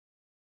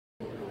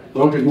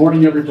Well, good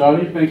morning,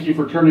 everybody. Thank you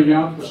for turning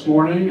out this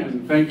morning,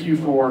 and thank you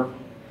for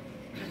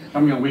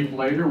coming a week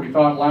later. We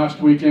thought last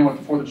weekend,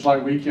 with the 4th of July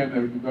weekend, that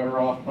we'd be better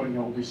off putting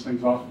all these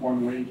things off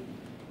 1 week.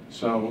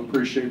 So we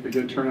appreciate the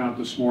good turnout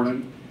this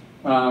morning.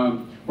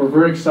 We're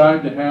very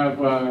excited to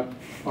have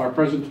our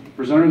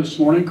presenter this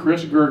morning,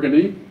 Chris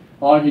Gergeni.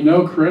 A lot of you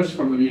know Chris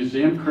from the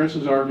museum. Chris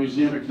is our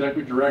museum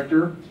executive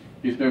director.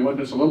 He's been with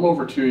us a little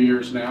over 2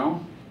 years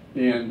now.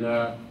 And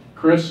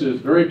Chris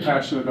is very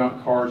passionate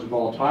about cars of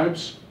all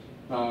types.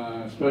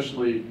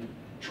 Especially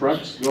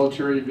trucks,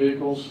 military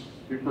vehicles,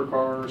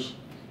 supercars.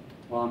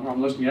 Well,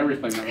 I'm listing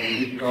everything,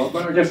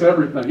 but I guess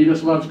everything. He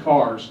just loves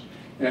cars,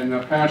 and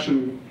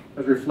passion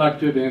is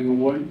reflected in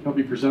what he'll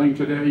be presenting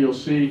today. You'll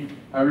see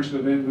how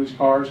interested in these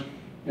cars,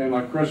 and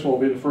like Chris will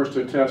be the first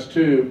to attest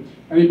too.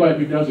 Anybody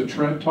who does a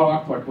TRED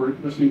talk, like we're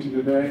listening to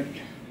today,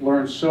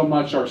 learns so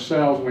much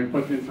ourselves when we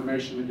put the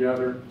information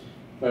together,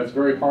 but it's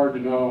very hard to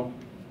know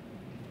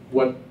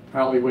what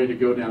alleyway to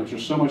go down.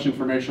 There's so much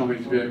information on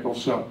these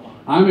vehicles. So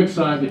I'm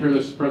excited to hear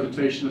this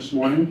presentation this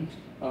morning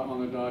on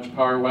the Dodge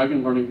Power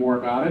Wagon, learning more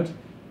about it,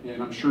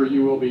 and I'm sure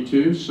you will be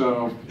too.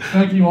 So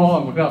thank you all,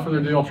 and without further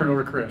ado, I'll turn it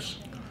over to Chris.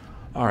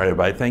 All right,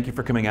 everybody, thank you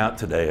for coming out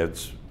today.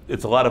 It's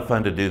a lot of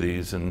fun to do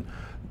these, and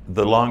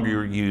the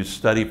longer you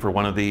study for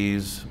one of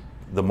these,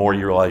 the more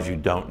you realize you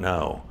don't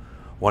know.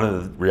 One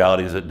of the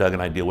realities that Doug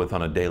and I deal with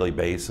on a daily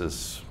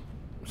basis,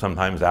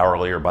 sometimes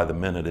hourly or by the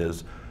minute,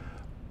 is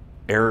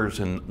errors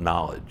in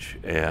knowledge.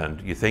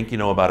 And you think you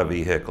know about a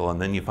vehicle, and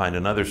then you find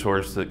another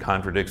source that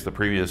contradicts the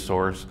previous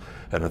source,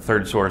 and a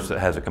third source that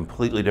has a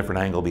completely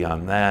different angle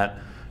beyond that.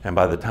 And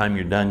by the time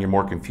you're done, you're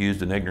more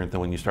confused and ignorant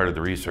than when you started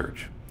the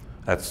research.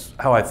 That's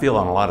how I feel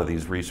on a lot of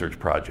these research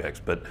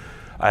projects. But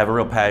I have a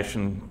real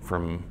passion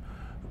from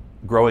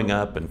growing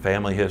up and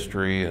family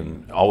history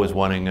and always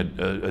wanting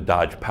a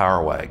Dodge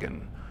Power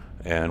Wagon.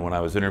 And when I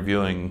was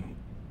interviewing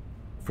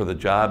for the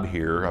job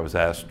here, I was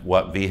asked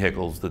what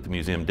vehicles that the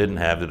museum didn't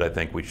have that I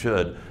think we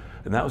should,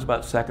 and that was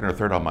about second or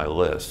third on my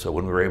list. So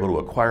when we were able to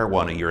acquire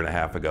one a year and a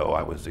half ago,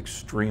 I was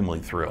extremely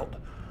thrilled.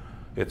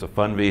 It's a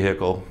fun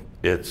vehicle,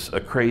 it's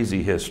a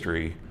crazy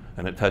history,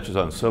 and it touches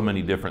on so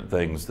many different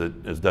things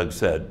that, as Doug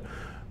said,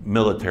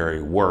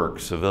 military, work,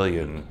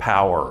 civilian,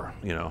 power,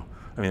 you know.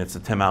 I mean, it's a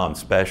Tim Allen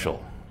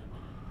special,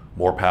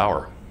 more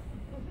power.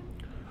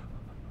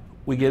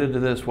 We get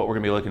into this, what we're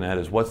gonna be looking at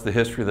is what's the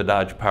history of the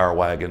Dodge Power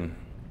Wagon.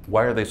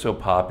 Why are they so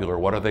popular?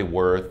 What are they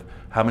worth?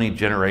 How many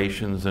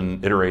generations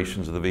and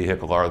iterations of the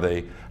vehicle are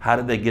they? How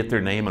did they get their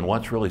name, and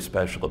what's really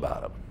special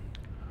about them?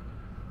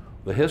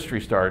 The history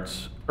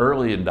starts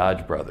early in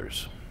Dodge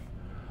Brothers.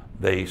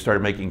 They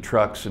started making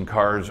trucks and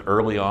cars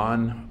early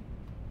on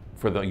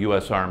for the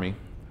U.S. Army,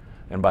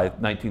 and by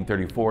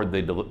 1934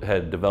 they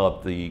had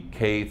developed the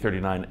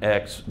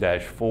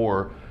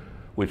K39X-4,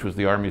 which was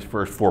the Army's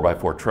first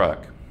 4x4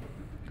 truck.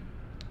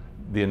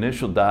 The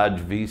initial Dodge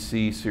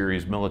VC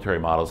series military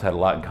models had a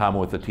lot in common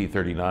with the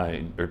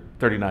T39 or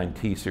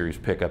 39T series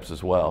pickups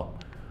as well.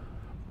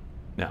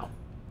 Now,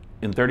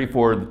 in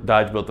 *34,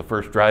 Dodge built the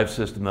first drive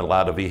system that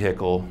allowed a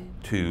vehicle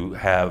to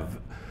have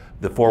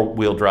the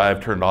four-wheel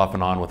drive turned off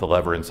and on with a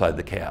lever inside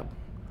the cab.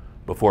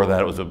 Before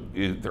that, it was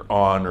either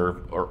on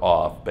or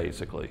off,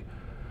 basically.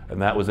 And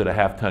that was at a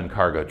half-ton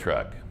cargo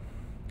truck.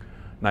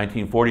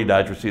 1940,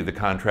 Dodge received the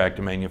contract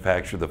to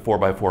manufacture the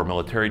 4x4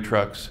 military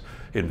trucks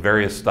in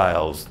various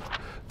styles.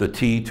 The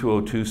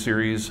T202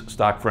 series,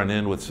 stock front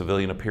end with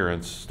civilian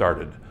appearance,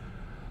 started.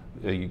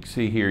 You can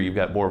see here you've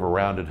got more of a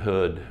rounded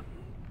hood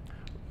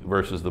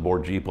versus the more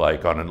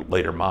Jeep-like on a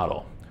later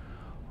model.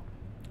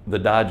 The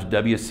Dodge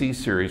WC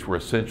series were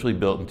essentially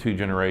built in two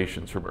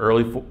generations.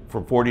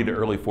 From 40 to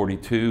early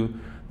 42,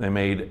 they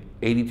made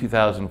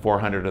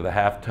 82,400 of the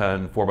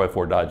half-ton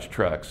 4x4 Dodge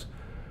trucks.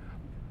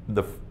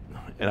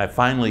 And I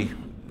finally,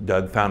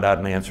 Doug, found out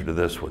an answer to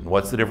this one.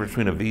 What's the difference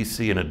between a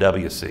VC and a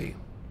WC?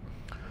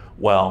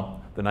 Well,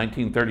 the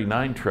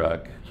 1939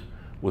 truck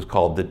was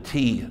called the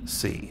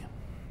TC.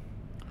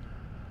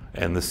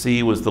 And the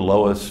C was the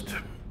lowest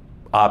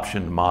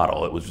optioned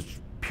model. It was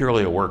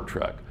purely a work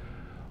truck.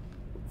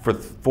 For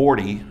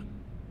 40,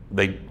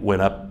 they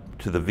went up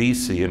to the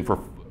VC, and for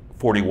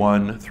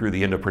 41 through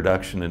the end of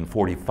production in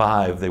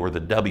 45, they were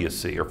the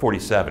WC, or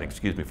 47,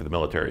 excuse me, for the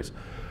militaries.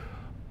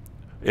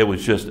 It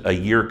was just a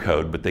year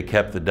code, but they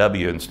kept the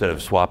W instead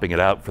of swapping it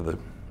out for the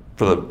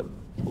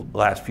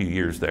last few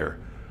years there.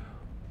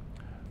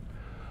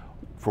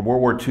 From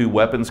World War II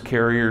weapons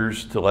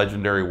carriers to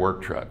legendary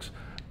work trucks.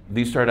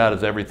 These started out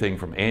as everything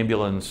from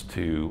ambulance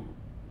to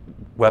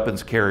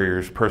weapons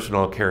carriers,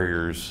 personnel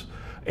carriers,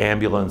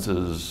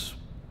 ambulances.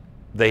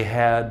 They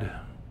had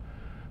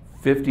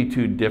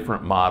 52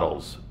 different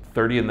models,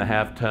 30 and a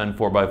half ton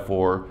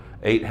 4x4,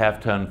 8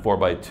 half-ton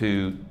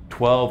 4x2,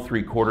 12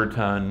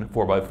 3/4-ton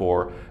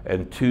 4x4,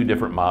 and 2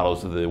 different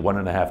models of the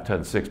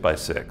 1.5-ton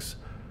 6x6.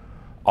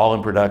 All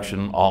in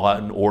production, all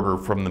out in order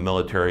from the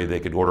military.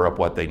 They could order up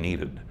what they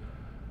needed.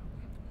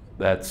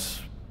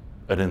 That's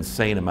an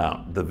insane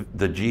amount.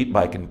 The Jeep,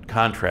 by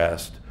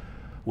contrast,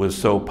 was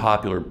so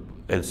popular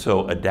and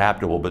so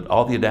adaptable, but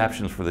all the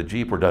adaptations for the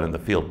Jeep were done in the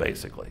field,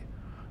 basically.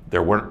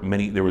 There weren't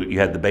many, you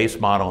had the base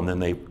model and then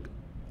they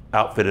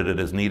outfitted it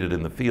as needed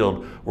in the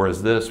field,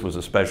 whereas this was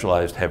a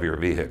specialized heavier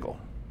vehicle.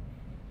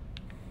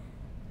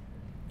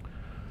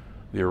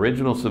 The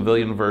original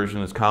civilian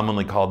version is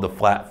commonly called the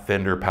flat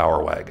fender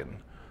Power Wagon.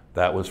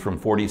 That was from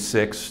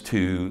 46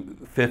 to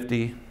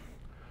 50.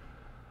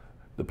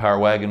 The Power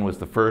Wagon was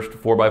the first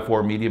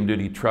 4x4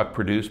 medium-duty truck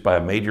produced by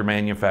a major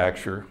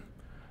manufacturer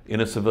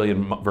in a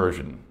civilian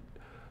version.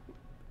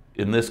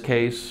 In this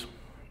case,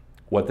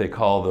 what they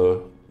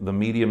call the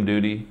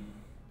medium-duty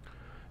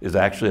is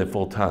actually a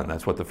full ton.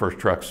 That's what the first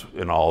trucks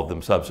in all of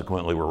them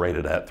subsequently were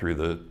rated at through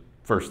the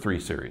first 3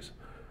 series.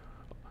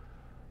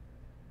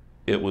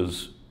 It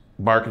was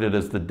marketed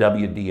as the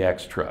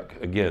WDX truck.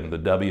 Again, the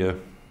W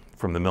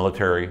from the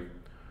military.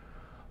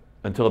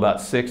 Until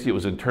about 60, it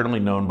was internally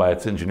known by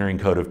its engineering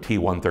code of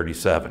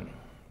T137.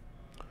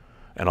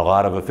 And a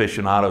lot of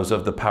aficionados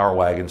of the Power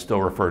Wagon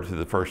still refer to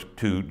the first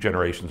 2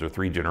 generations or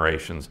 3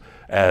 generations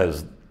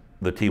as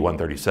the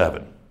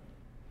T137.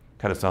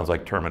 Kind of sounds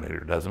like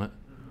Terminator, doesn't it?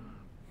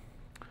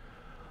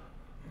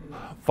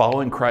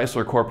 Following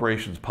Chrysler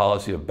Corporation's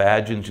policy of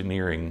badge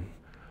engineering,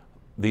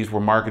 these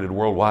were marketed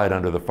worldwide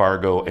under the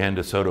Fargo and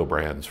DeSoto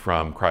brands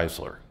from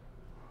Chrysler.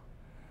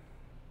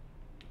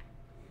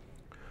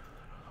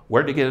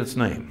 Where did it get its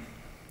name?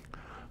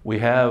 We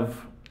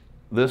have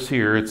this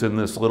here, it's in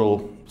this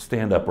little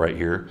stand-up right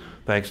here.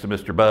 Thanks to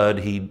Mr. Budd,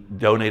 he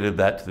donated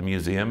that to the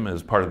museum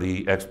as part of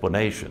the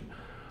explanation.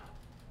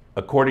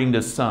 According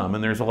to some,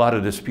 and there's a lot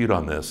of dispute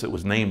on this, it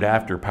was named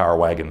after Power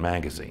Wagon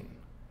magazine.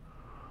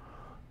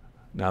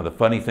 Now the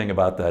funny thing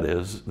about that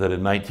is that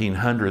in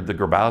 1900, the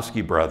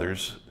Grabowski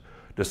brothers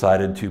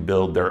decided to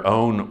build their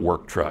own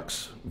work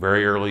trucks.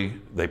 Very early,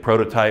 they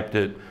prototyped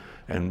it,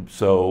 and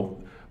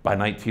so by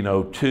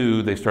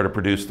 1902, they started to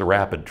produce the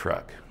Rapid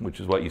truck, which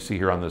is what you see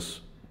here on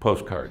this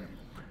postcard.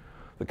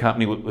 The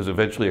company was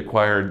eventually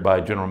acquired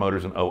by General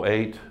Motors in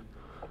 08,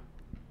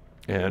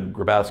 and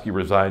Grabowski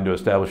resigned to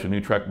establish a new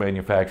truck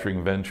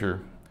manufacturing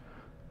venture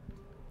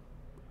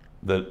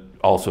that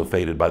also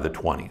faded by the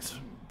 20s.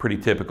 Pretty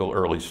typical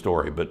early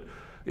story, but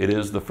it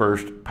is the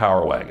first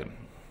Power Wagon.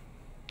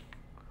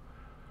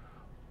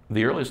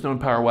 The earliest known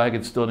Power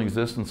Wagon still in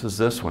existence is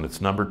this one.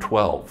 It's number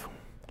 12.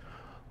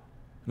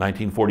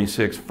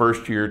 1946,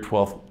 first year,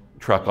 12th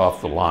truck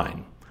off the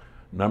line.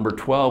 Number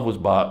 12 was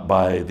bought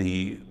by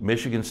the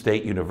Michigan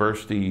State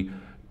University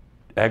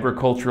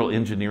Agricultural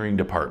Engineering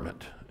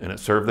Department, and it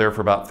served there for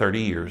about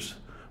 30 years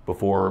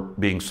before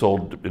being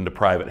sold into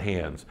private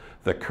hands.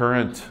 The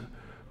current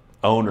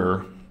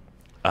owner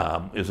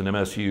is an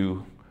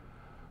MSU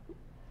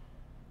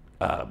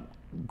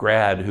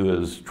grad who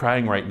is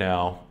trying right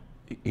now.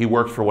 He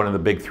works for one of the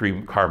big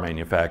 3 car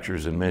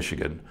manufacturers in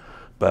Michigan,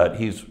 but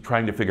he's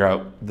trying to figure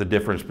out the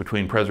difference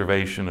between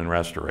preservation and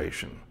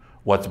restoration.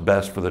 What's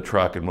best for the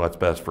truck and what's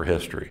best for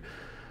history.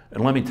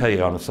 And let me tell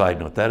you on a side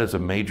note, that is a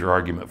major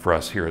argument for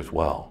us here as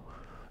well.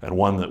 And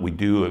one that we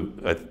do,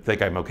 I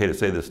think I'm okay to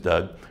say this,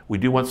 Doug, we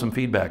do want some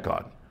feedback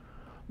on.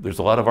 There's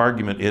a lot of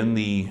argument in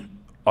the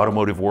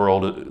automotive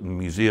world,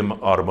 museum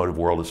automotive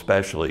world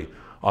especially,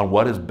 on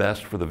what is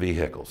best for the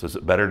vehicles. Is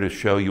it better to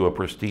show you a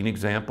pristine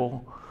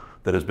example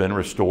that has been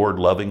restored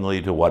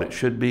lovingly to what it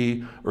should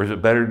be, or is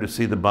it better to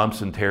see the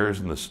bumps and tears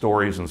and the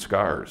stories and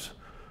scars?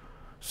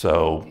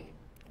 So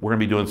we're gonna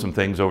be doing some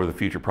things over the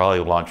future, probably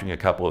launching a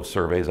couple of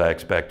surveys, I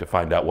expect, to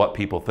find out what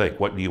people think.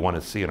 What do you want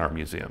to see in our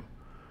museum?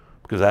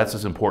 Because that's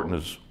as important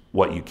as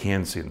what you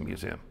can see in the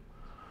museum.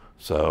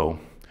 So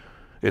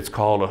it's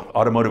called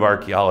automotive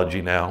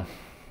archaeology now,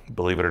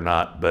 believe it or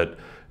not, but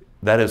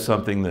that is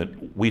something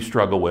that we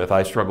struggle with,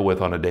 I struggle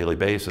with on a daily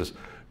basis.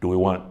 Do we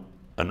want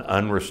an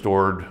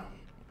unrestored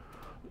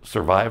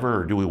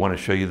survivor, or do we want to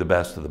show you the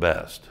best of the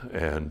best?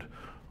 And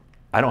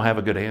I don't have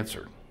a good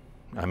answer.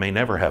 I may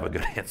never have a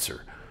good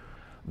answer.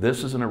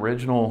 This is an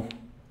original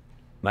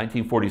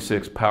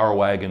 1946 Power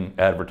Wagon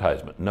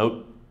advertisement.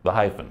 Note the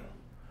hyphen.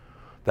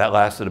 That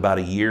lasted about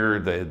a year.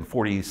 In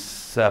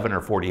 47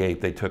 or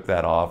 48, they took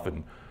that off,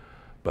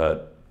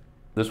 but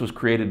this was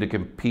created to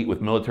compete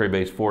with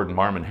military-based Ford and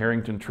Marmon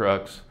Harrington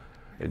trucks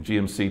and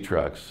GMC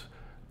trucks.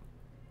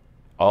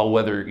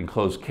 All-weather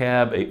enclosed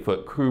cab,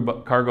 8-foot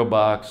cargo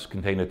box,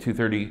 contained a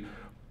 230.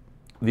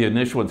 The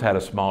initial ones had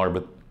a smaller,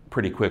 but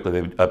pretty quickly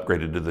they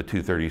upgraded to the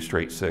 230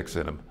 straight 6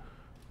 in them.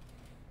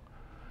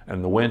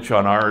 And the winch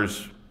on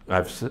ours,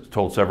 I've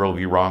told several of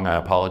you wrong, I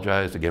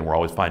apologize. Again, we're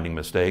always finding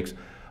mistakes.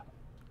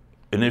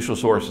 Initial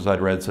sources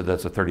I'd read said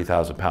that's a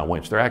 30,000 pound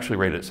winch. They're actually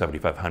rated at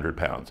 7,500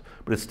 pounds,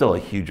 but it's still a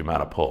huge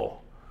amount of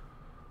pull.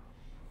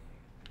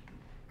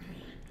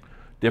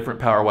 Different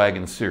Power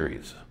Wagon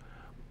series.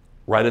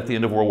 Right at the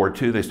end of World War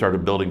II, they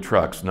started building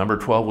trucks. Number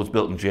 12 was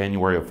built in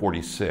January of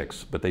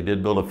 46, but they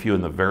did build a few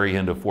in the very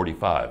end of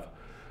 45.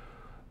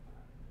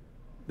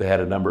 They had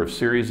a number of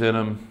series in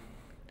them.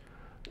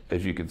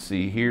 As you can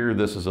see here,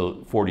 this is a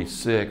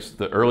 46.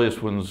 The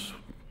earliest ones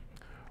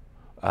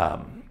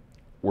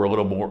were a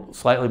little more,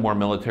 slightly more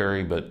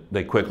military, but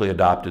they quickly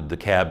adopted the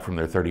cab from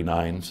their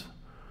 39s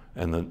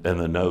and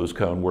the nose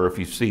cone, where if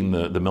you've seen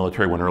the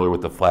military one earlier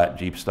with the flat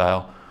Jeep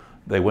style,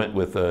 They went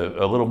with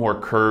a little more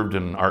curved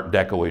and Art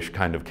Deco-ish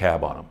kind of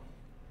cab on them.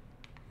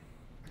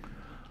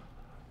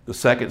 The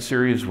second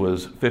series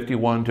was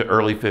 51 to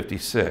early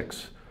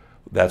 56.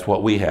 That's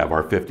what we have,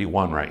 our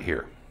 51 right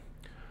here.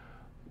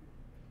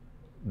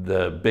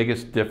 The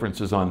biggest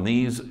differences on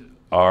these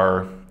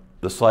are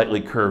the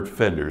slightly curved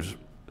fenders.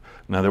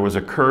 Now there was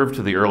a curve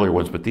to the earlier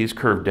ones, but these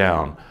curved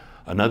down.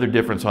 Another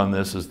difference on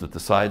this is that the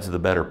sides of the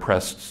bed are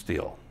pressed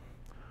steel.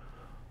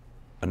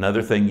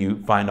 Another thing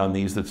you find on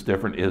these that's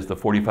different is the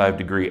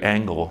 45-degree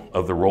angle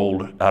of the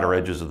rolled outer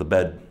edges of the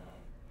bed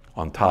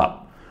on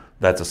top.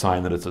 That's a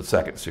sign that it's a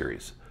second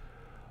series.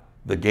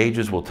 The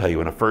gauges will tell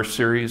you in a first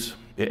series,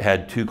 it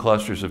had 2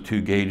 clusters of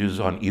 2 gauges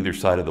on either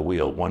side of the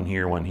wheel, one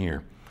here, one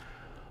here.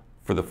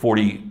 For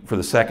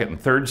the second and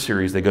third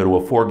series, they go to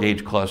a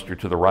 4-gauge cluster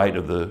to the right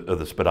of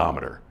the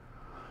speedometer.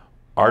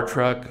 Our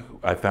truck,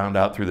 I found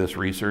out through this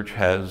research,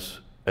 has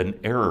an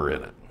error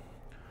in it.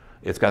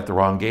 It's got the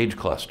wrong gauge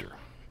cluster.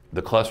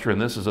 The cluster in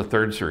this is a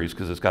third series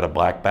because it's got a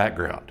black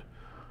background.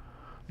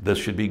 This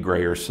should be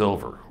gray or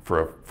silver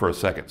for a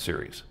second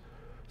series.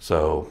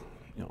 So,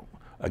 you know,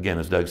 again,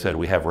 as Doug said,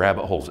 we have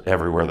rabbit holes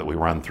everywhere that we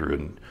run through,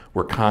 and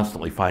we're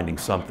constantly finding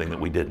something that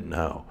we didn't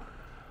know.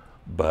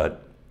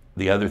 But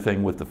the other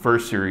thing with the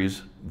first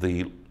series,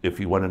 if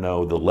you want to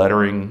know, the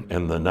lettering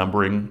and the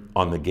numbering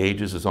on the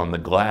gauges is on the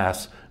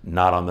glass,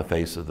 not on the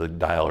face of the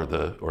dial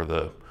or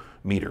the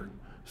meter.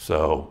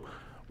 So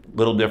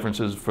little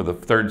differences. For the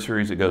third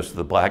series, it goes to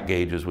the black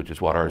gauges, which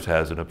is what ours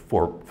has in a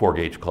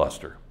 4-gauge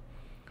cluster.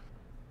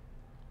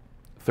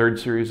 Third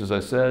series, as I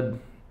said,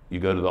 you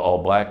go to the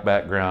all black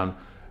background.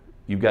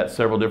 You've got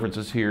several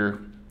differences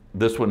here.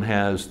 This one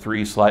has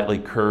 3 slightly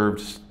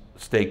curved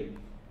stake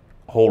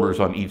holders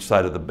on each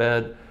side of the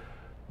bed.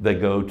 They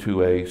go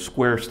to a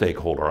square stake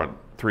holder on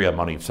 3 of them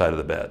on each side of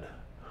the bed.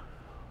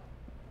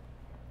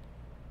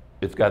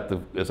 It's got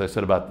the, as I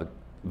said about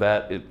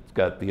it's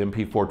got the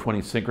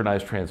MP420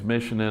 synchronized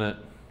transmission in it.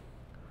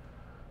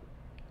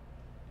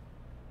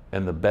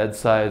 And the bed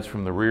sides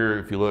from the rear,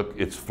 if you look,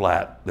 it's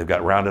flat. They've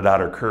got rounded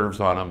outer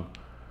curves on them,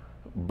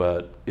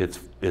 but it's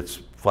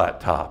flat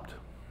topped.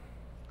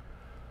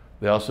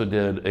 They also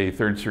did a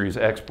third series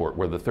export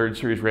where the third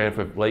series ran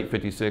from late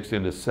 56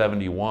 into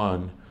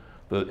 71.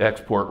 The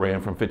export ran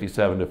from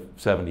 57 to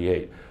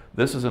 78.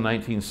 This is a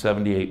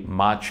 1978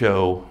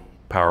 Macho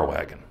Power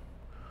Wagon,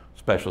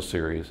 special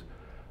series.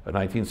 A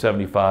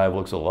 1975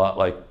 looks a lot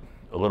like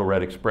a Little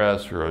Red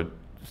Express or a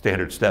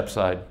standard step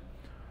side,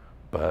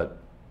 but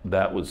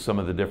that was some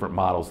of the different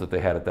models that they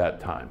had at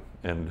that time.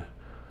 And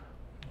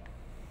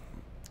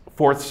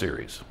fourth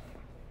series,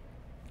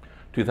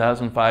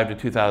 2005 to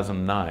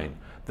 2009,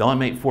 they only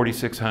made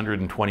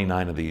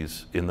 4,629 of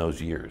these in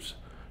those years.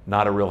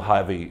 Not a real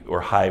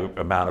high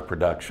amount of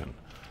production.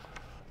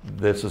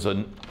 This is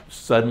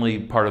suddenly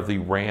part of the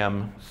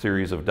Ram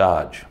series of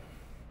Dodge.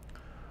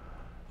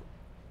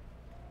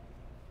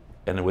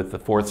 And with the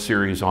fourth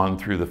series on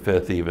through the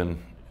fifth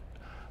even,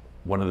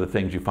 one of the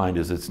things you find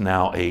is it's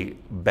now a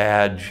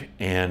badge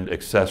and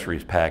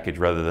accessories package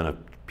rather than a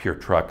pure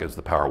truck as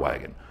the Power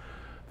Wagon.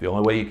 The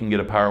only way you can get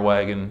a Power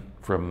Wagon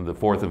from the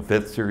fourth and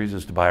fifth series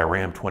is to buy a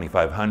Ram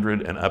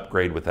 2500 and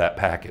upgrade with that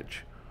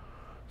package.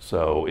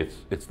 So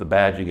it's the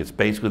badging. It's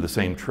basically the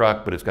same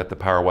truck, but it's got the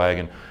Power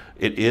Wagon.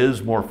 It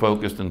is more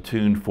focused and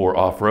tuned for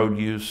off-road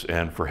use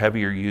and for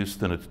heavier use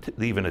than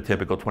even a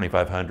typical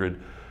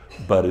 2500,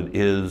 but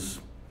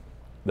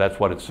that's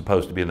what it's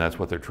supposed to be, and that's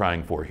what they're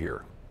trying for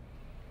here.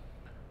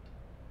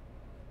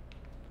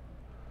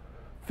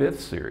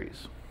 Fifth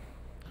series.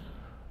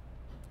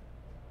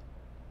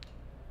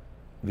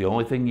 The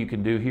only thing you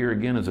can do here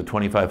again is a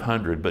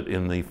 2500, but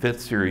in the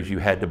fifth series you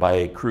had to buy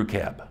a crew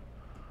cab.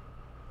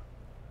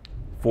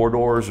 4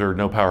 doors or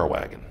no Power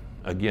Wagon.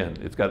 Again,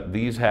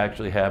 these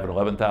actually have an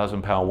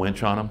 11,000 pound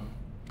winch on them.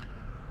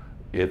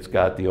 It's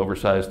got the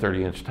oversized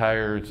 30-inch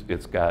tires.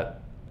 It's got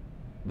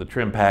the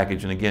trim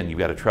package, and again, you've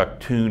got a truck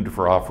tuned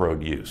for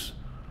off-road use.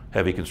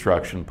 Heavy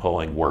construction,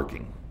 pulling,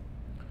 working.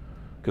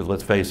 Because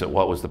let's face it,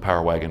 what was the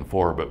Power Wagon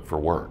for but for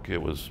work?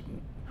 It was,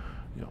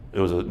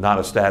 not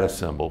a status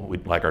symbol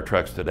like our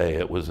trucks today.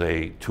 It was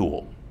a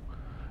tool,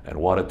 and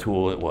what a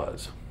tool it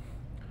was.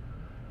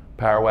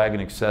 Power Wagon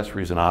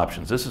accessories and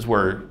options. This is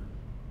where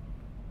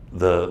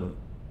the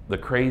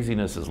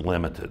craziness is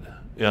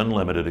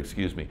unlimited,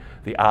 excuse me.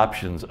 The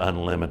options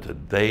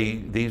unlimited.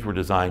 These were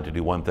designed to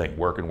do one thing,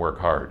 work and work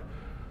hard.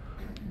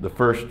 The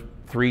first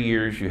 3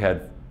 years you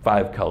had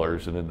 5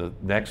 colors, and in the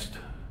next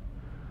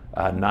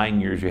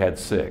 9 years you had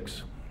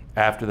 6.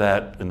 After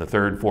that, in the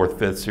third, fourth,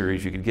 fifth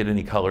series, you could get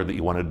any color that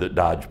you wanted that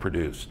Dodge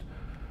produced,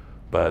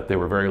 but they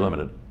were very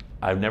limited.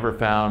 I've never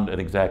found an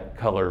exact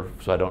color,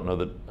 so I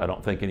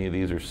don't think any of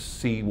these are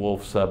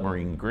Seawolf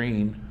Submarine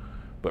Green,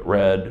 but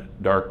red,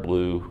 dark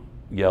blue,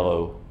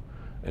 yellow,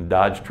 and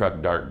Dodge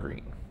Truck Dark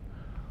Green.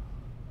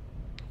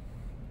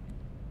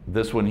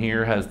 This one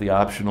here has the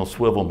optional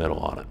swivel middle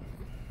on it.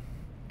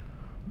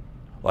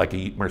 Like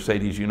a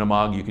Mercedes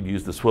Unimog, you could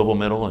use the swivel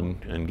middle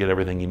and get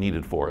everything you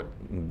needed for it,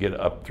 and get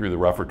up through the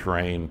rougher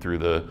terrain, through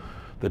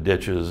the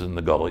ditches and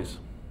the gullies.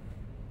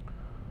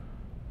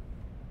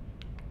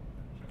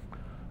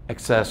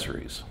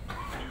 Accessories.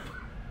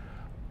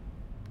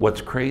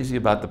 What's crazy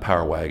about the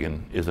Power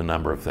Wagon is a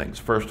number of things.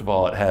 First of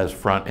all, it has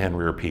front and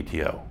rear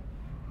PTO.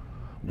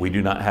 We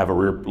do not have a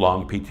rear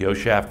long PTO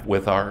shaft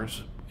with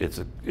ours. It's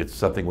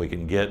something we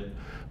can get,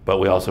 but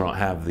we also don't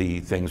have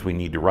the things we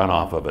need to run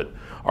off of it.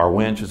 Our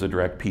winch is a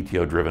direct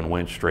PTO driven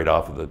winch straight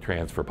off of the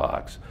transfer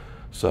box.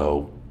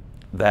 So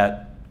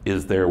that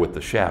is there with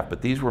the shaft,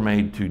 but these were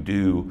made to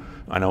do,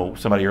 I know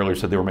somebody earlier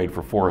said they were made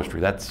for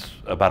forestry. That's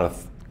about an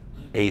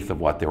eighth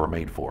of what they were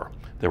made for.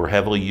 They were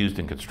heavily used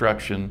in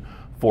construction,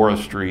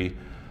 forestry,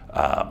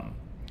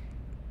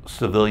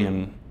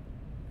 civilian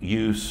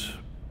use,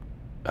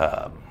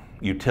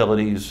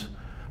 utilities,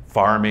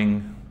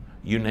 farming,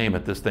 you name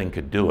it, this thing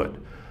could do it.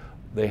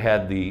 They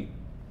had the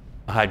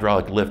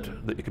hydraulic lift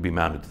that it could be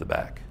mounted to the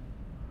back.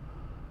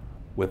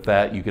 With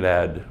that, you could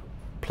add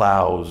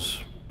plows,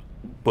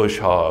 bush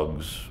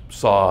hogs,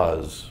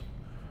 saws,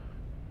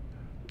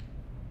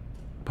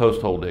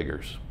 post hole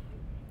diggers.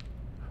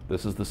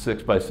 This is the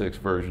 6x6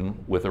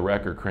 version with a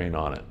wrecker crane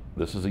on it.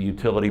 This is a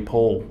utility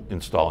pole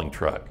installing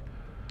truck.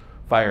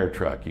 Fire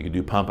truck, you can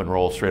do pump and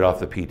roll straight off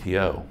the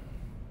PTO.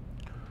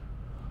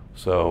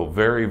 So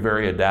very,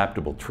 very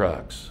adaptable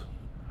trucks.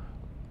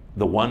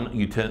 The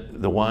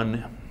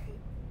one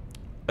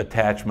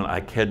attachment I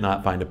could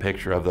not find a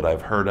picture of that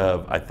I've heard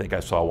of, I think I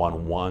saw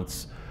one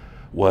once,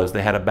 was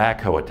they had a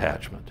backhoe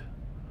attachment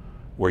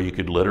where you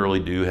could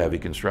literally do heavy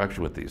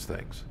construction with these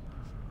things.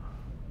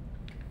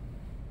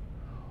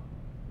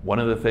 One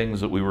of the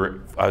things that we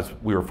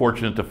were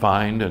fortunate to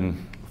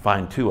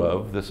find two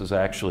of, this is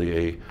actually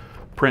a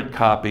print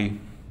copy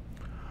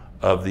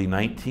of the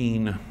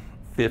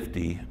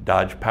 1950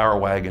 Dodge Power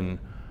Wagon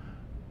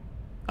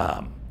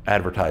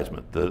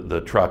advertisement,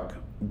 the truck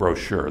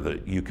brochure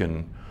that you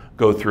can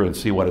go through and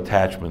see what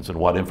attachments and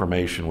what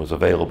information was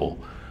available.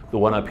 The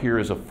one up here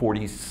is a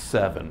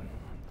 47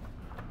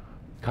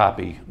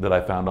 copy that I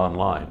found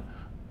online,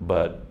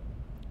 but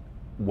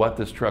what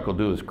this truck will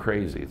do is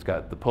crazy. It's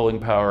got the pulling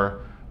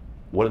power.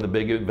 One of the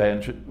big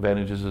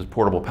advantages is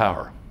portable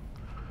power.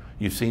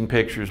 You've seen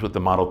pictures with the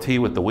Model T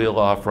with the wheel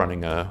off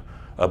running a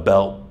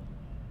belt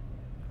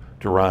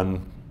to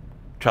run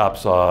chop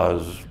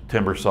saws,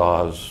 timber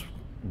saws,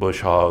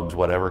 bush hogs,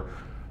 whatever.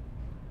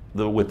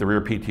 With the rear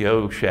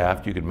PTO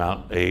shaft, you could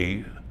mount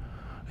a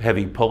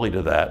heavy pulley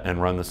to that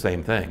and run the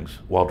same things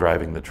while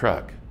driving the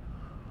truck.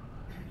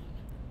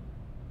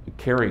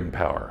 Carrying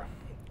power.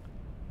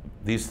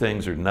 These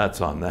things are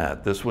nuts on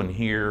that. This one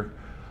here,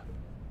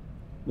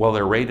 while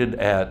they're rated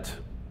at,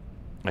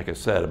 like I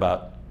said,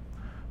 about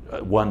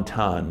 1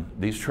 ton,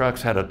 these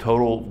trucks had a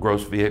total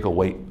gross vehicle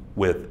weight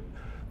with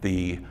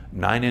the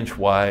 9-inch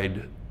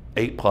wide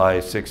 8-ply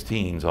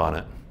 16s on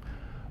it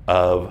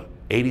of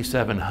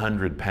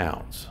 8,700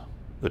 pounds.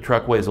 The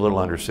truck weighs a little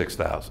under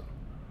 6,000.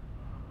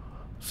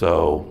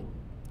 So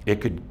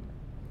it could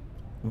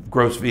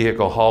gross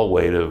vehicle haul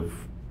weight of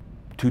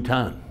 2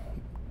 ton.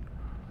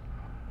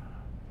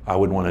 I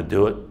wouldn't want to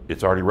do it.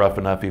 It's already rough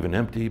enough even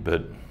empty,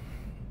 but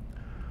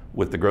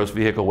with the gross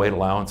vehicle weight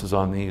allowances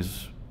on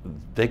these,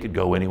 they could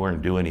go anywhere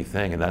and do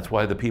anything, and that's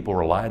why the people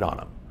relied on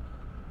them.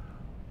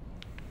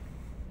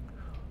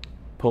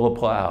 Pull a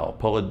plow,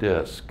 pull a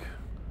disc.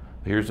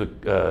 Here's an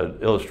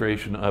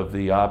illustration of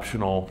the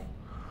optional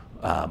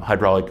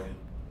hydraulic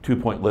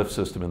 2-point lift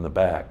system in the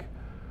back.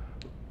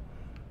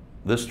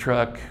 This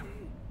truck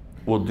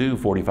will do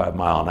 45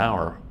 miles an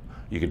hour.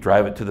 You could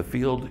drive it to the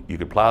field, you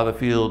could plow the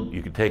field,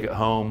 you could take it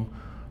home,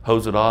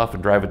 hose it off,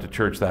 and drive it to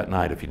church that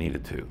night if you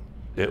needed to.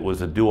 It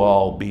was a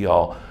do-all,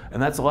 be-all,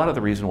 and that's a lot of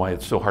the reason why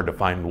it's so hard to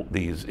find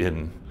these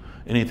in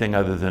anything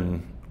other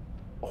than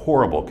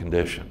horrible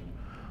condition.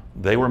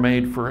 They were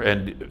made for,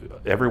 and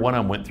every one of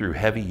them went through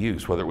heavy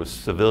use, whether it was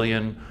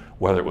civilian,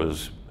 whether it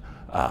was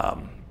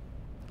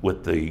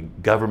with the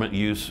government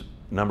use,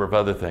 number of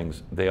other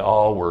things. They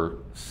all were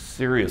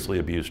seriously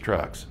abused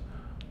trucks.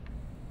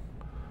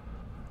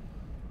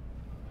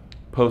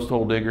 Post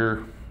hole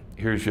digger,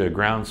 here's your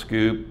ground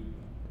scoop.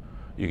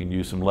 You can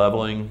use some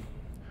leveling.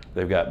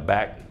 They've got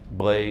back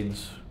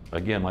blades.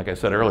 Again, like I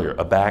said earlier,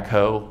 a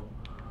backhoe.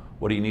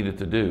 What do you need it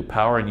to do?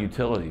 Power and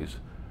utilities.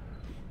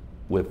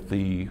 With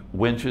the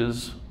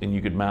winches, and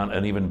you could mount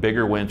an even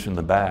bigger winch in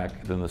the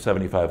back than the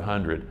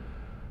 7500.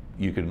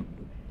 You can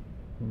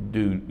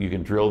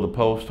drill the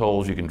post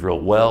holes, you can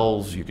drill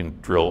wells, you can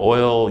drill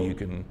oil, you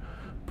can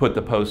put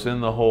the posts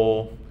in the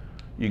hole.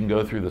 You can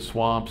go through the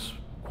swamps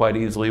quite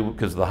easily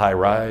because of the high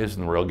rise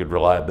and the real good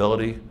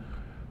reliability.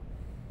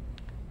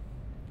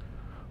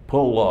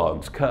 Pull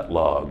logs, cut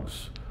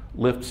logs,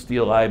 lift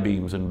steel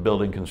I-beams in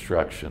building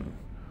construction.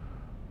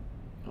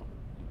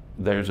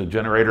 There's a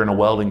generator and a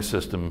welding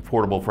system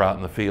portable for out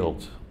in the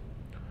fields.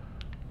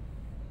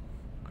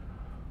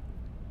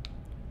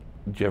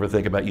 Did you ever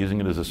think about using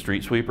it as a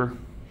street sweeper?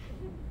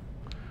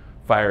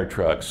 Fire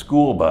truck,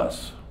 school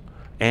bus,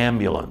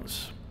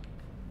 ambulance.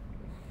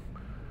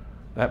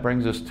 That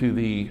brings us to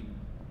the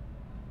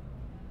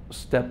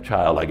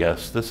stepchild, I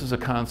guess. This is a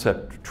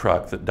concept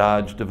truck that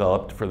Dodge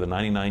developed for the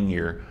 '99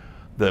 year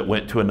that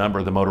went to a number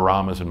of the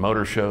Motoramas and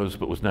motor shows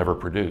but was never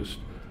produced.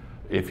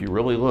 if you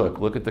really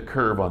look at the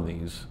curve on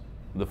these.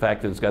 The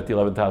fact that it's got the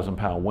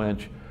 11,000-pound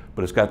winch,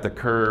 but it's got the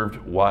curved,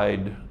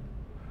 wide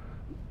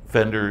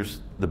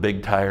fenders, the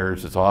big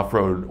tires, it's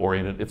off-road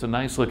oriented. It's a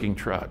nice looking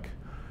truck.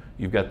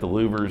 You've got the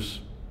louvers,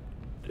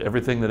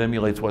 everything that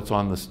emulates what's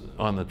on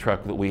the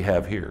truck that we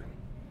have here.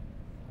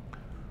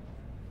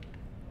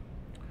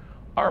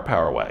 Our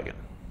Power Wagon.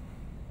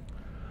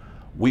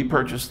 We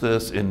purchased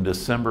this in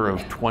December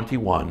of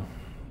 21,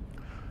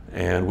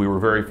 and we were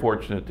very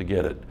fortunate to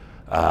get it.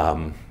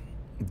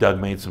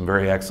 Doug made some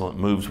very excellent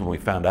moves when we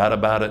found out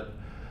about it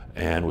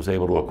and was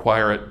able to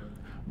acquire it.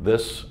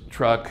 This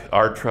truck,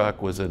 our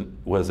truck, was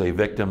a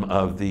victim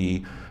of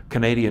the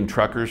Canadian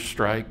truckers'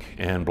 strike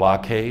and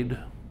blockade,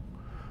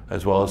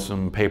 as well as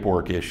some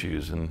paperwork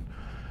issues. And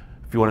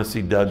if you want to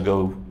see Doug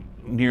go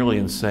nearly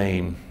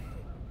insane,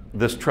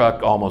 this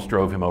truck almost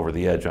drove him over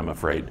the edge, I'm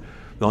afraid.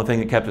 The only thing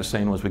that kept us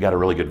sane was we got a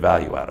really good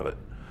value out of it.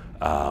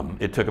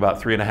 It took about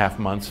 3.5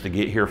 months to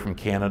get here from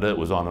Canada. It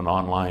was on an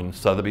online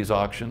Sotheby's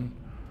auction.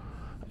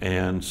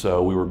 And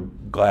so we were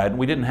glad.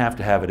 We didn't have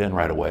to have it in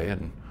right away,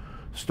 and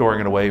storing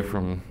it away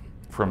from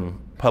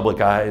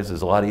public eyes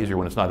is a lot easier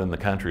when it's not in the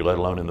country, let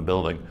alone in the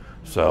building.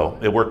 So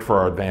it worked for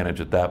our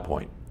advantage at that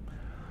point.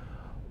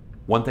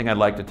 One thing I'd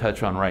like to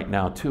touch on right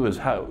now too is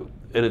how,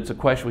 and it's a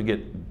question we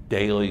get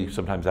daily,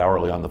 sometimes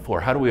hourly on the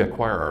floor, how do we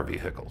acquire our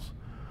vehicles?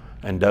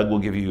 And Doug will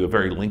give you a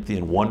very lengthy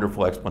and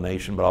wonderful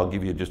explanation, but I'll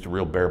give you just a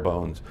real bare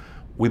bones.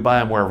 We buy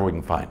them wherever we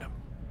can find them.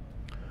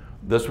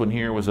 This one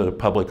here was at a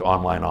public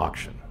online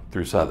auction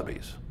through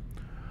Sotheby's.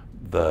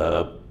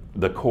 The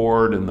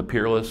Cord and the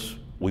Peerless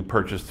we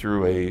purchased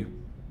through a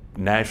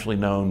nationally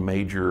known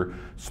major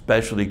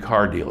specialty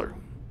car dealer.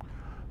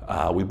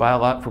 We buy a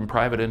lot from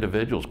private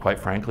individuals. Quite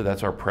frankly,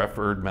 that's our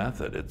preferred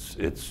method.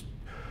 It's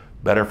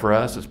better for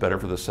us, it's better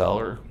for the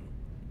seller,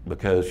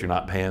 because you're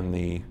not paying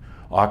the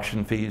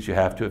auction fees you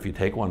have to if you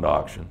take one to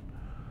auction.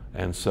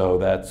 And so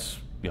that's,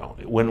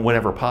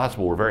 whenever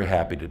possible, we're very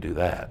happy to do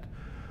that.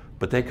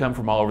 But they come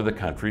from all over the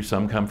country.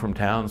 Some come from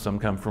town, some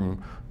come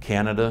from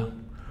Canada.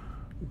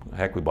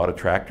 Heck, we bought a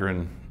tractor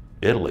in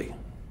Italy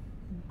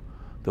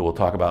that we'll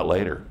talk about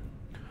later.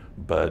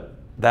 But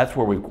that's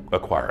where we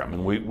acquire them.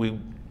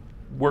 And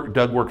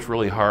Doug works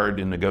really hard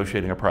in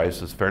negotiating a price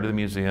that's fair to the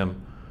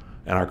museum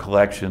and our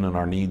collection and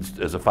our needs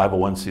as a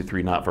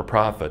 501c3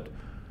 not-for-profit,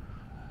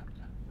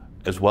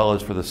 as well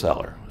as for the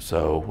seller.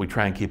 So we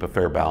try and keep a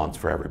fair balance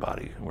for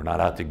everybody. We're not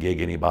out to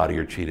gig anybody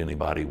or cheat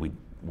anybody. We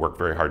work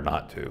very hard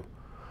not to.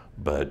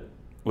 But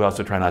we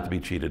also try not to be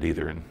cheated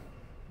either. And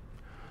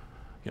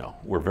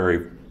we're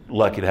very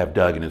lucky to have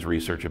Doug and his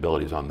research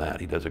abilities on that.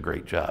 He does a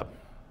great job.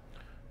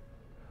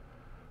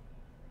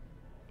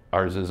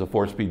 Ours is a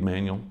 4-speed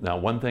manual. Now,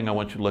 one thing I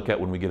want you to look at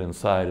when we get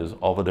inside is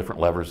all the different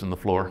levers in the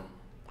floor.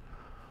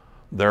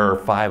 There are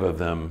 5 of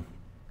them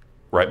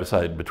right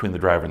between the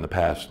driver and the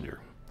passenger.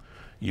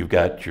 You've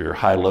got your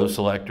high-low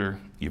selector,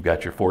 you've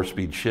got your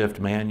 4-speed shift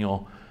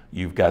manual,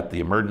 you've got the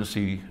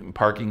emergency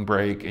parking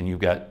brake, and you've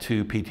got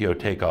 2 PTO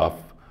takeoff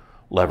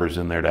levers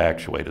in there to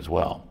actuate as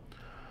well.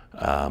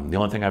 The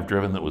only thing I've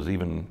driven that was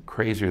even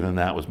crazier than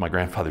that was my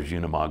grandfather's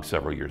Unimog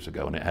several years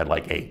ago, and it had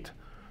like 8.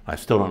 I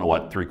still don't know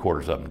what 3/4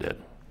 of them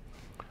did.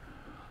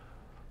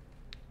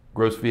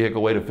 Gross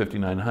vehicle weight of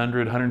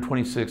 5,900,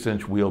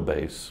 126-inch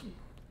wheelbase.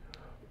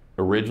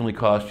 Originally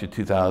cost you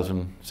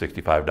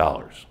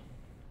 $2,065.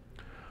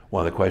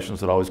 One of the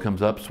questions that always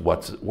comes up is,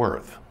 what's it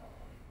worth?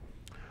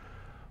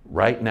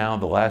 Right now,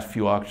 the last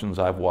few auctions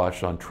I've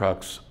watched on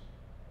trucks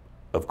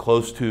of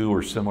close to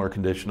or similar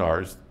condition to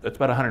ours, that's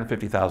about a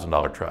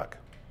 $150,000 truck.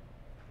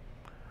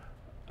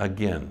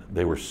 Again,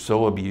 they were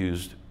so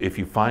abused. If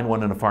you find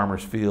one in a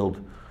farmer's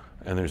field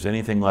and there's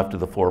anything left of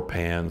the floor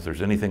pans,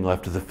 there's anything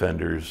left of the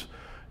fenders,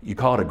 you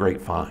call it a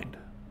great find.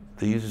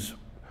 These,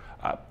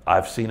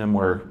 I've seen them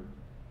where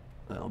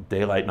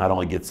daylight not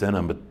only gets in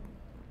them, but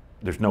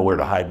there's nowhere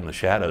to hide in the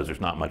shadows.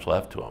 There's not much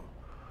left to them.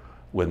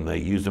 When they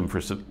use them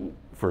for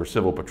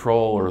civil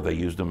patrol, or they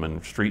use them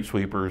in street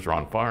sweepers or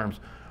on farms,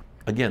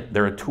 again,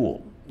 they're a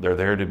tool. They're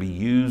there to be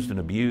used and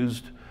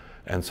abused,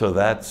 and so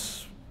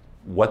that's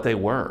what they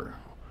were.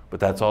 But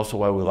that's also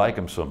why we like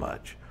them so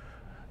much.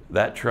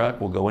 That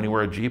truck will go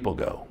anywhere a Jeep will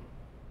go.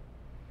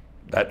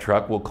 That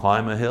truck will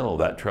climb a hill.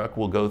 That truck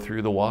will go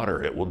through the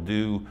water. It will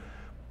do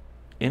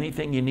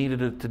anything you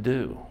needed it to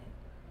do.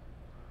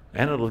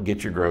 And it'll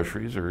get your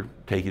groceries or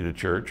take you to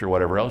church or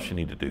whatever else you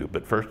need to do.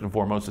 But first and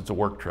foremost, it's a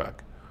work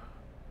truck.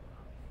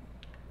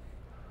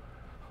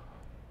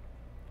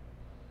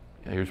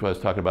 Here's what I was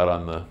talking about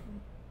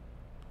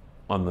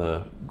on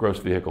the gross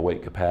vehicle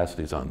weight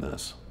capacities on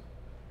this.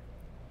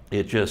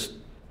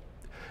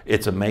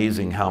 It's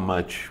amazing how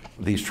much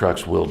these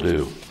trucks will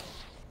do.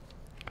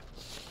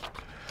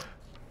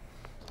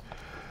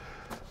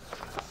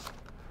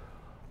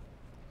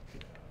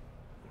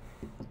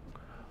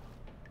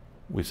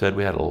 We said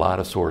we had a lot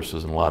of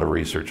sources and a lot of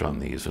research on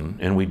these,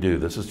 and we do.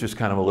 This is just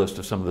kind of a list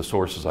of some of the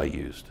sources I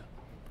used.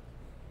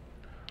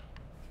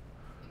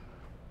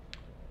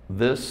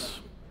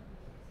 This,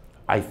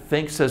 I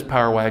think, says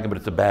Power Wagon, but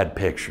it's a bad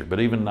picture. But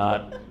even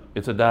not,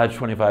 It's a Dodge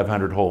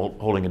 2500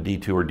 holding a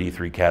D2 or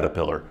D3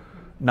 Caterpillar.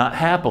 Not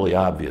happily,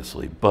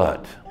 obviously,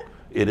 but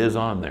it is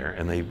on there.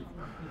 And they,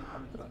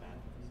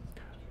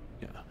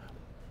 yeah.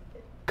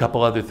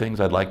 Couple other things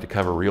I'd like to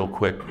cover real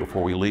quick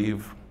before we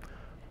leave.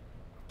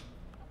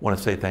 I want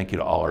to say thank you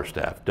to all our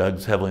staff.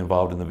 Doug's heavily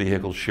involved in the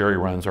vehicles. Sherry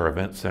runs our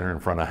event center in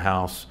front of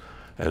house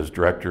as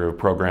director of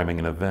programming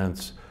and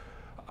events.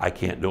 I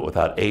can't do it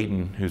without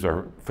Aiden, who's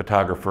our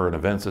photographer and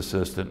events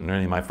assistant, and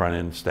any of my front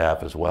end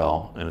staff as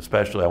well. And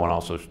especially I want to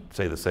also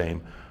say the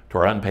same to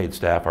our unpaid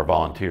staff, our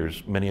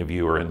volunteers. Many of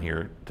you are in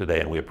here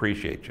today and we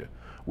appreciate you.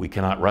 We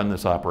cannot run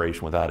this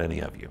operation without any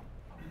of you.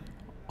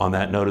 On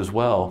that note as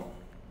well,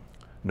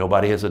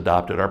 nobody has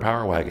adopted our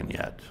Power Wagon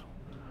yet.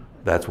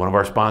 That's one of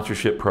our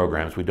sponsorship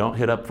programs. We don't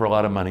hit up for a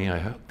lot of money.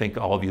 I think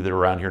all of you that are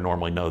around here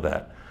normally know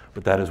that.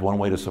 But that is one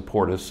way to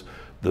support us.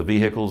 The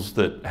vehicles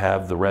that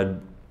have the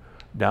red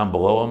down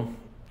below them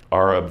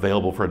are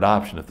available for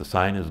adoption. If the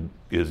sign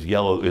is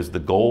yellow, is the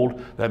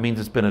gold, that means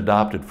it's been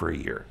adopted for a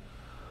year.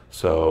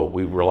 So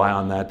we rely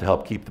on that to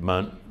help keep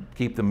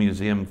the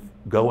museum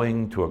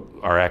going,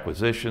 to our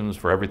acquisitions,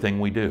 for everything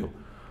we do.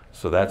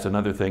 So that's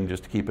another thing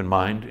just to keep in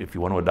mind. If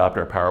you want to adopt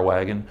our Power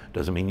Wagon,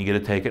 doesn't mean you get to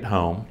take it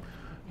home.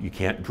 You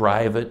can't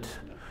drive it,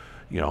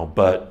 you know,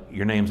 but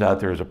your name's out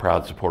there as a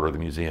proud supporter of the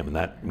museum, and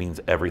that means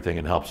everything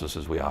and helps us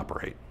as we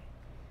operate.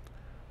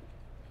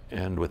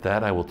 And with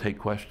that, I will take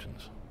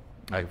questions.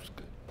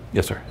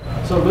 Yes, sir.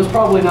 So this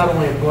probably not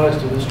only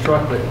applies to this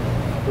truck, but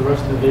the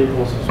rest of the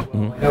vehicles as well.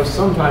 Mm-hmm. I know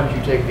sometimes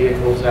you take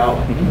vehicles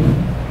out.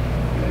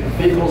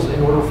 Vehicles,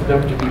 in order for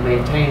them to be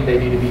maintained, they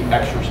need to be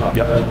exercised.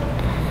 Yep.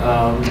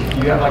 Do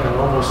you have like a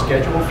normal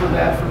schedule for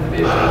that for the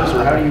vehicles,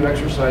 or how do you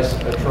exercise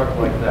a truck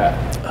like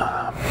that?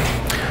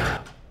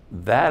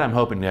 That I'm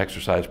hoping to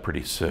exercise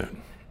pretty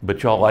soon.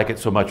 But y'all like it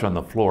so much on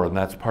the floor, and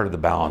that's part of the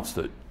balance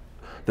that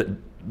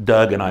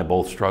Doug and I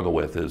both struggle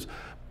with is,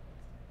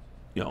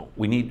 you know,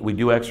 we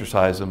do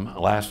exercise them.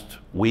 Last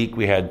week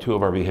we had 2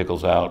 of our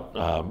vehicles out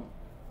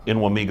in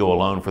Wamego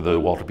alone for the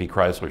Walter P.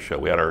 Chrysler show.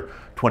 We had our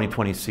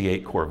 2020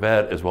 C8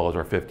 Corvette as well as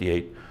our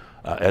 58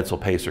 Edsel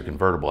Pacer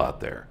convertible out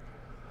there.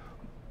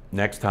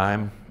 Next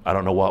time, I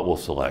don't know what we'll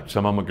select.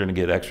 Some of them are going to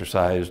get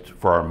exercised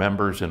for our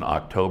members in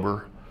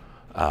October.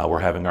 We're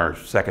having our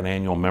 2nd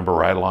annual member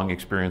ride-along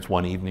experience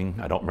one evening.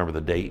 I don't remember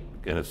the date,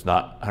 and it's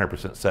not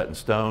 100% set in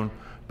stone,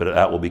 but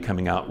that will be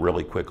coming out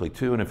really quickly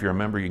too. And if you're a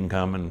member, you can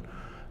come and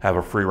have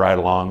a free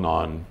ride-along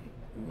on,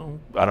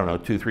 I don't know,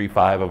 2, 3,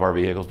 5 of our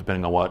vehicles,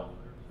 depending on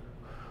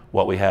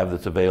what we have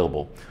that's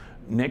available.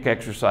 Nick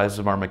exercises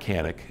our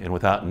mechanic, and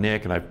without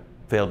Nick, and I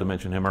failed to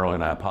mention him earlier,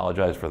 and I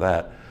apologize for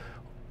that,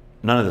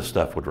 none of this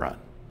stuff would run,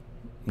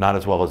 not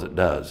as well as it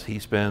does. He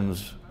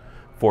spends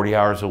 40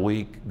 hours a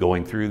week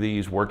going through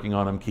these, working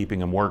on them, keeping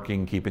them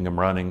working, keeping them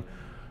running,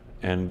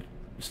 and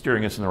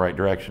steering us in the right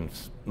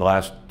directions. The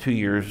last 2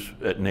 years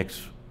at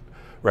Nick's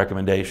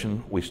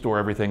recommendation, we store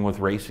everything with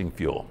racing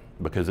fuel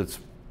because it's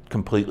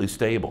completely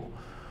stable.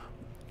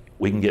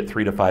 We can get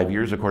 3 to 5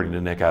 years, according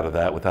to Nick, out of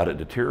that without it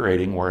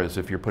deteriorating, whereas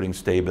if you're putting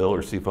Sta-Bil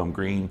or Seafoam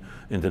Green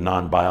into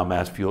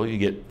non-biomass fuel, you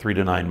get 3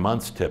 to 9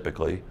 months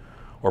typically,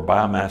 or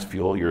biomass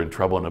fuel, you're in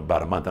trouble in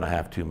about 1.5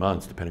 months, 2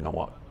 months, depending on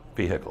what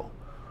vehicle.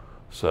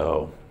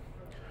 So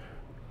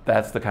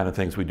that's the kind of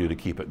things we do to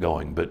keep it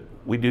going. But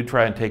we do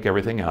try and take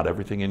everything out,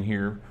 everything in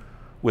here.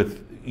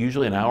 With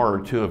usually an hour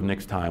or 2 of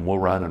Nick's time, we'll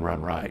run and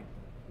run right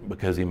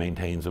because he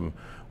maintains them.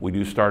 We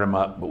do start them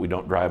up, but we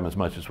don't drive them as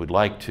much as we'd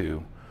like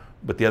to.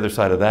 But the other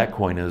side of that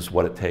coin is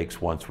what it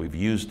takes once we've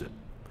used it.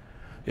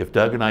 If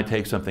Doug and I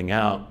take something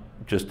out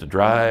just to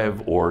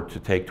drive or to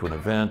take to an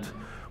event,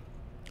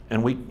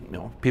 and we, you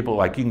know, people are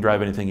like, you can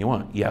drive anything you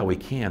want. Yeah, we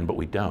can, but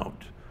we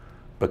don't.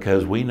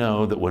 Because we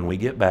know that when we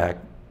get back,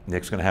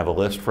 Nick's going to have a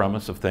list from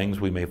us of things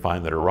we may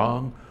find that are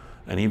wrong.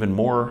 And even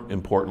more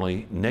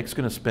importantly, Nick's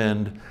going to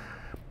spend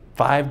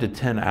 5 to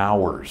 10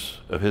 hours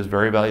of his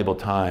very valuable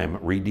time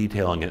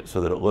redetailing it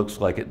so that it looks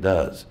like it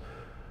does.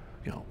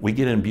 You know, we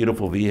get in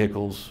beautiful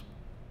vehicles,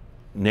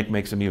 Nick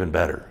makes them even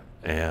better.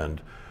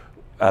 And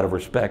out of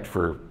respect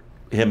for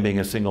him being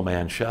a single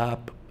man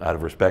shop, out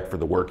of respect for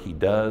the work he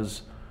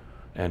does,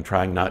 and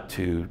trying not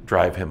to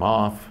drive him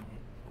off,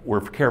 we're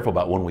careful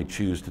about when we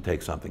choose to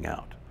take something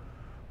out,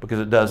 because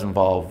it does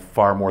involve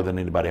far more than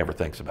anybody ever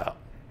thinks about.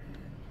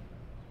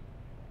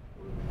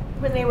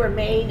 When they were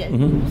made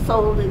and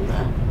sold in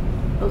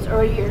those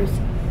early years,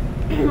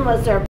 was there